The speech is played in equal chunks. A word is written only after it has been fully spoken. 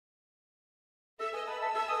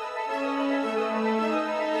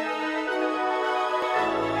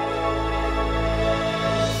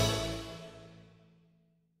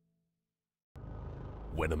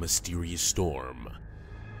when a mysterious storm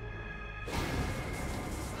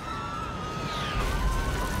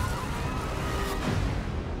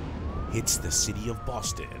hits the city of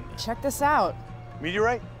Boston. Check this out.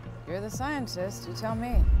 Meteorite? You're the scientist, you tell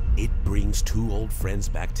me. It brings two old friends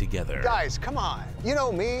back together. Guys, come on. You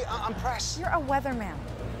know me, I'm pressed. You're a weatherman.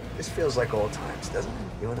 This feels like old times, doesn't it?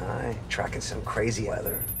 You and I tracking some crazy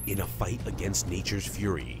weather. In a fight against nature's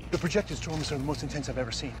fury. The projected storms are the most intense I've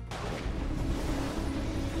ever seen.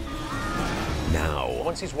 Now,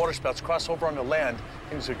 Once these waterspouts cross over onto land,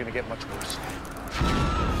 things are gonna get much worse.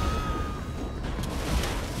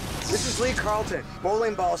 This is Lee Carlton.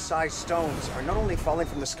 Bowling ball-sized stones are not only falling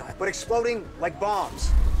from the sky, but exploding like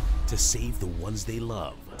bombs. to save the ones they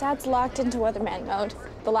love. Dad's locked into weatherman mode.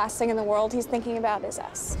 The last thing in the world he's thinking about is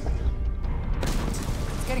us.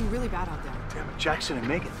 It's getting really bad out there. Damn it, Jackson and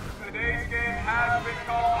Megan. Today's game has been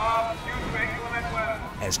called off due to inclement weather.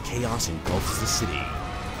 As chaos engulfs the city,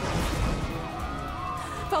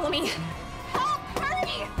 Follow me. Help!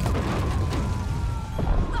 Hurry!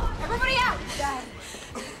 Everybody out! Dad.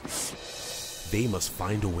 they must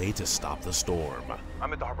find a way to stop the storm.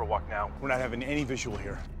 I'm at the Harbor Walk now. We're not having any visual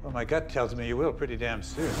here. Well, my gut tells me you will pretty damn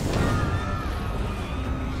soon.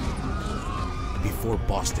 Before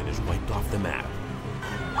Boston is wiped off the map,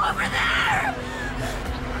 Over there!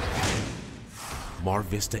 Mar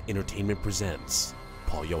Vista Entertainment presents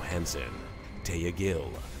Paul Johansson, Thea Gill,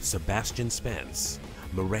 Sebastian Spence,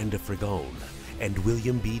 Miranda Frigone, and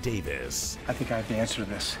William B. Davis. I think I have the answer to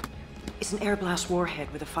this. It's an air blast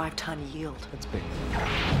warhead with a 5-ton yield. That's big.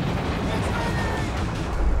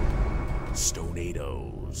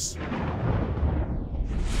 Stonados.